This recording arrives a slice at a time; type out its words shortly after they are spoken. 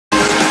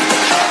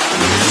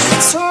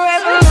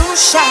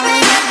revolution.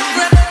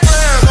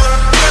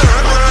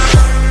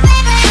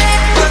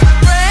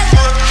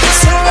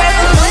 It's a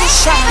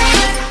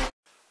revolution.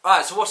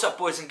 Alright, so what's up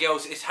boys and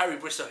girls, it's Harry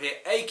Bristow here,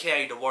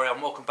 aka TWarrior,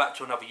 and welcome back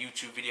to another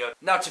YouTube video.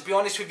 Now to be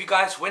honest with you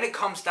guys, when it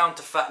comes down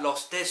to fat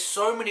loss, there's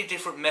so many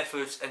different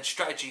methods and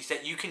strategies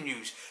that you can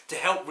use to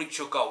help reach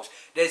your goals.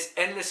 There's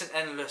endless and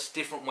endless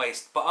different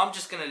ways, but I'm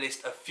just going to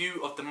list a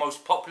few of the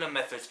most popular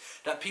methods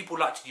that people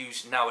like to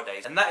use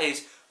nowadays. And that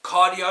is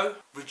cardio,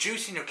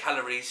 reducing your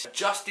calories,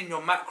 adjusting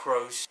your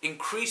macros,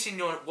 increasing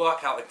your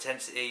workout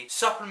intensity,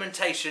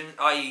 supplementation,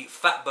 i.e.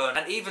 fat burn,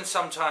 and even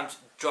sometimes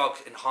drug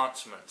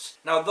enhancements.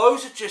 Now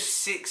those are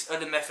just 6 of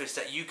the methods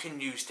that you can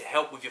use to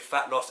help with your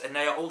fat loss, and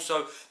they are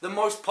also the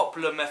most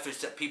popular methods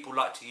that people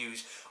like to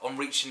use on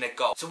reaching their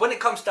goal. So when it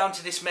comes down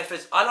to this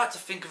method, I like to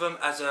think of them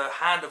as a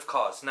hand of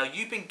cards. Now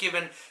you've been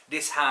given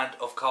this hand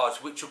of cards,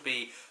 which will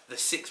be the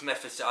 6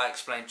 methods that I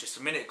explained just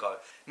a minute ago.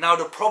 Now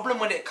the problem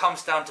when it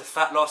comes down to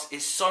fat loss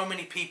is so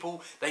many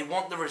people, they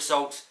want the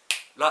results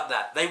like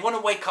that. They want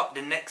to wake up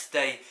the next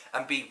day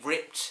and be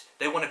ripped.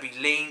 They want to be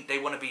lean, they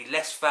want to be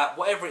less fat,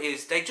 whatever it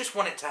is, they just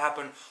want it to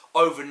happen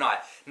overnight.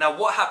 Now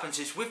what happens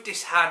is with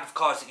this hand of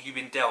cards that you've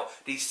been dealt,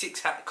 these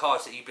 6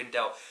 cards that you've been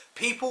dealt,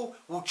 people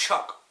will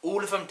chuck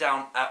all of them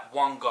down at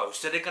one go.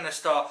 So they're going to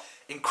start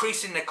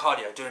increasing their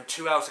cardio, doing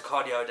 2 hours of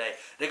cardio a day.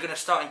 They're going to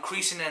start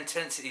increasing their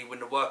intensity with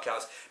the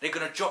workouts. They're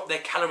going to drop their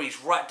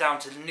calories right down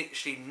to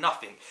literally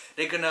nothing.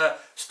 They're going to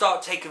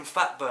start taking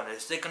fat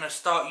burners. They're going to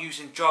start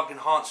using drug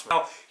enhancement.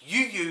 Now,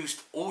 you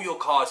used all your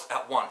cards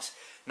at once.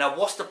 Now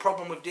what's the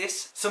problem with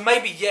this? So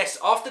maybe yes,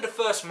 after the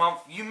first month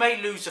you may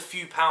lose a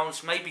few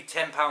pounds, maybe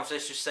 10 pounds,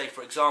 let's just say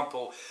for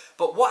example.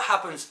 But what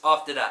happens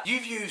after that?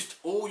 You've used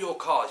all your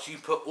cards, you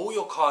put all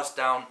your cards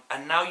down,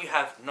 and now you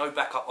have no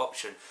backup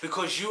option,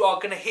 because you are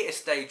going to hit a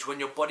stage when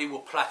your body will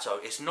plateau.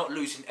 It's not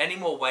losing any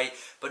more weight,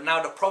 but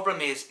now the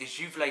problem is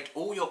you've laid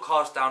all your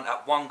cards down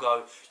at one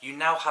go. You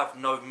now have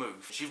no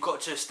move. You've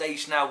got to a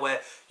stage now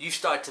where you've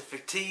started to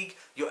fatigue,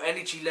 your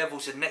energy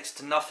levels are next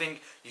to nothing,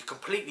 you're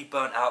completely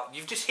burnt out,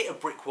 you've just hit a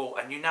brick wall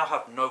and you now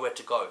have nowhere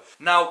to go.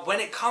 Now when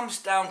it comes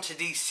down to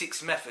these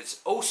 6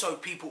 methods, also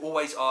people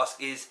always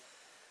ask is,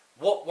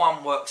 what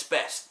one works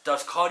best?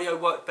 Does cardio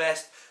work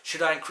best?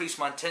 Should I increase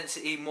my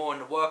intensity more in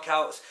the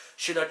workouts?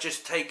 Should I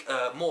just take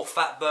more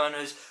fat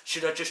burners?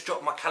 Should I just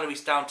drop my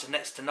calories down to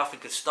next to nothing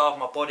and starve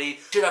my body?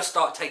 Should I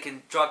start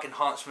taking drug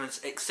enhancements,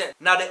 etc.?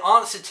 Now the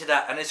answer to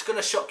that, and it's going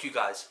to shock you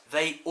guys,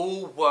 they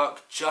all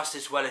work just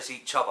as well as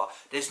each other.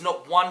 There's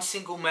not one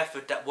single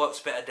method that works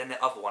better than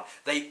the other one.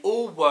 They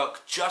all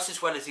work just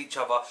as well as each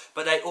other,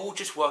 but they all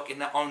just work in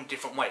their own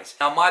different ways.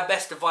 Now my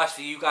best advice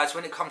for you guys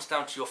when it comes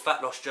down to your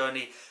fat loss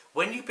journey,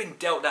 when you've been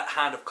dealt that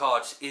hand of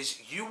cards, is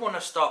you want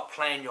to start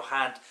playing your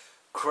hand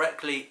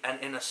correctly and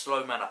in a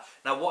slow manner.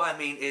 Now what I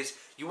mean is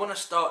you want to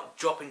start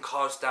dropping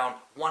cards down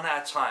one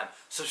at a time.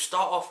 So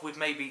start off with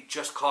maybe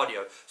just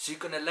cardio. So you're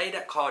going to lay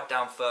that card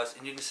down first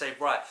and you can say,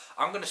 right,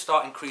 I'm going to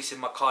start increasing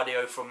my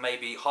cardio from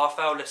maybe half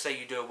hour, let's say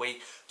you do a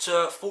week,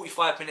 to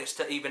 45 minutes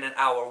to even an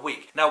hour a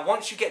week. Now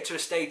once you get to a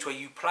stage where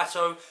you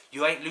plateau,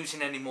 you ain't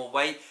losing any more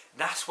weight,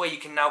 that's where you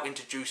can now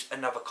introduce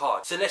another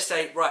card. So let's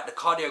say, right, the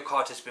cardio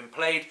card has been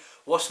played,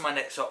 what's my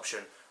next option?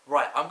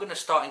 Right, I'm going to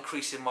start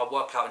increasing my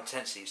workout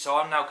intensity. So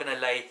I'm now going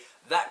to lay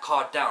that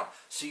card down.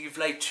 So you've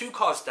laid 2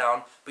 cards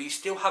down, but you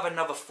still have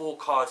another 4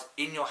 cards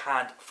in your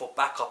hand for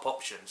backup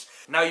options.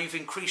 Now you've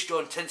increased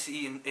your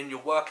intensity in your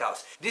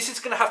workouts. This is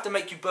going to have to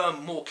make you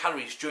burn more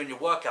calories during your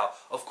workout.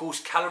 Of course,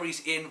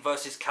 calories in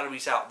versus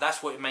calories out.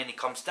 That's what it mainly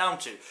comes down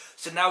to.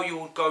 So now you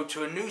will go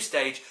to a new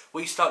stage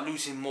where you start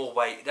losing more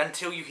weight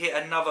until you hit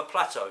another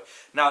plateau.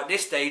 Now at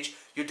this stage,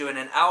 you're doing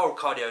an hour of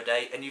cardio a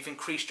day and you've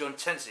increased your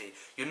intensity.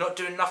 You're not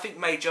doing nothing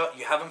major,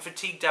 you haven't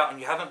fatigued out and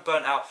you haven't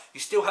burnt out, you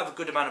still have a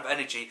good amount of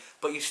energy,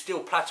 but you've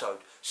still plateaued.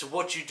 So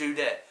what do you do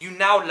there? You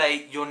now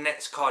lay your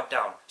next card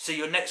down. So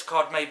your next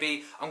card may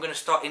be, I'm going to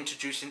start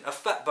introducing a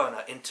fat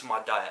burner into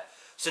my diet.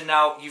 So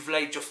now you've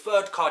laid your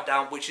 3rd card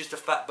down, which is the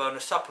fat burner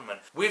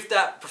supplement. With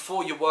that,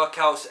 before your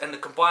workouts and the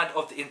combined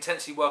of the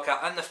intensity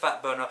workout and the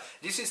fat burner,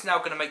 this is now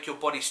going to make your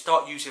body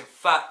start using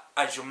fat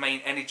as your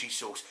main energy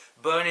source,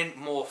 burning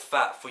more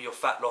fat for your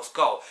fat loss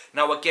goal.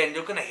 Now again,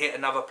 you're going to hit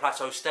another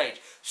plateau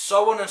stage.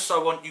 So on and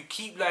so on. You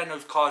keep laying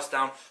those cards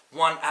down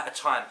one at a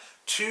time.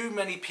 Too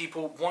many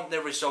people want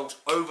their results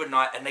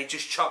overnight and they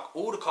just chuck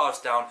all the cards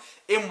down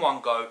in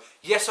one go.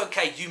 Yes,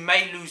 okay, you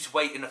may lose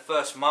weight in the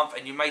first month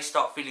and you may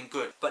start feeling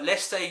good. But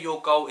let's say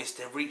your goal is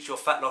to reach your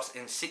fat loss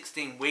in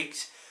 16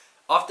 weeks.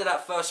 After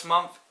that first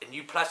month and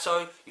you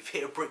plateau, you've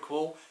hit a brick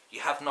wall, you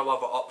have no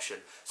other option.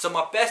 So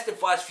my best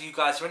advice for you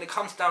guys when it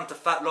comes down to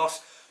fat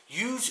loss,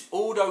 use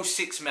all those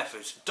 6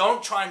 methods.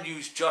 Don't try and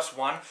use just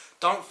one.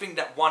 Don't think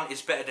that one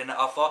is better than the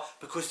other,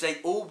 because they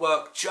all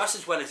work just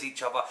as well as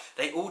each other.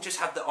 They all just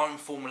have their own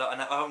formula and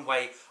their own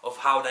way of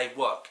how they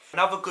work.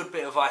 Another good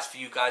bit of advice for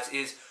you guys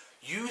is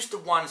use the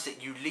ones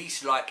that you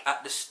least like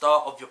at the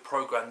start of your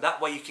program.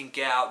 That way you can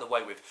get out of the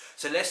way with.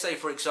 So let's say,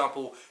 for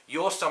example,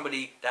 you're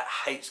somebody that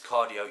hates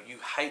cardio. You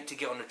hate to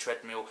get on the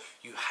treadmill.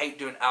 You hate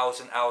doing hours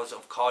and hours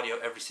of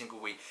cardio every single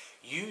week.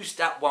 Use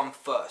that one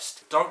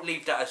first. Don't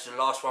leave that as the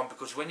last one,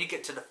 because when you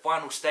get to the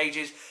final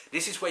stages,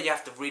 this is where you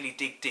have to really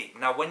dig deep.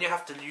 Now, when you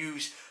have to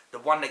use the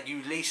one that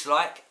you least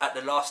like at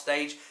the last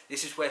stage,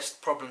 this is where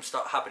problems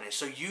start happening.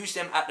 So use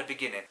them at the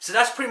beginning. So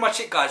that's pretty much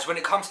it, guys. When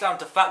it comes down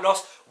to fat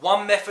loss,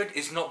 one method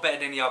is not better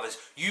than the others.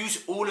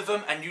 Use all of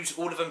them, and use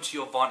all of them to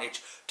your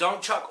advantage.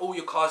 Don't chuck all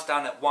your carbs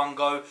down at one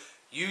go.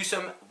 Use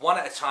them one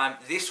at a time.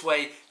 This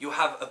way you'll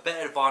have a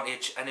better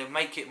advantage, and it'll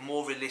make it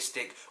more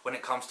realistic when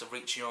it comes to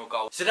reaching your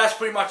goal. So that's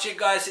pretty much it,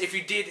 guys. If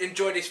you did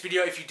enjoy this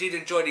video, if you did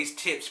enjoy these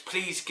tips,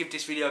 please give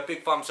this video a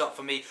big thumbs up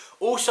for me.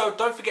 Also,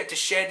 don't forget to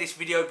share this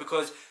video,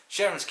 because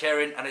sharing's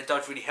caring and it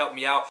does really help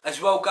me out.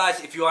 As well, guys,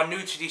 if you are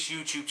new to this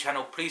YouTube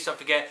channel, please don't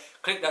forget,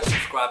 click that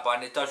subscribe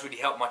button. It does really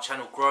help my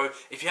channel grow.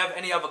 If you have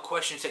any other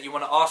questions that you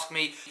want to ask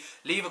me,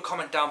 leave a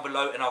comment down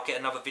below and I'll get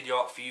another video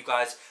up for you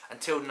guys.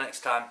 Until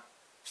next time,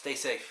 stay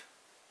safe.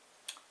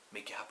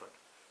 Make it happen.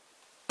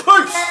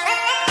 Peace!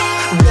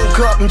 Woke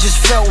up and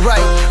just felt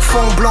right.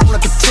 Phone blown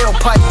like a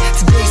tailpipe.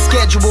 Today's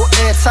schedule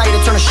airtight. I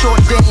turn a short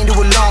day into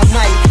a long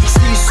night.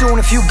 See you soon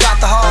if you got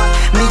the heart.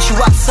 Meet you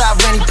outside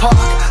Rennie Park.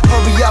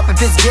 Hurry up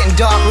if it's getting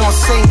dark. We don't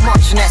say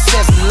much and that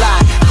says a lot.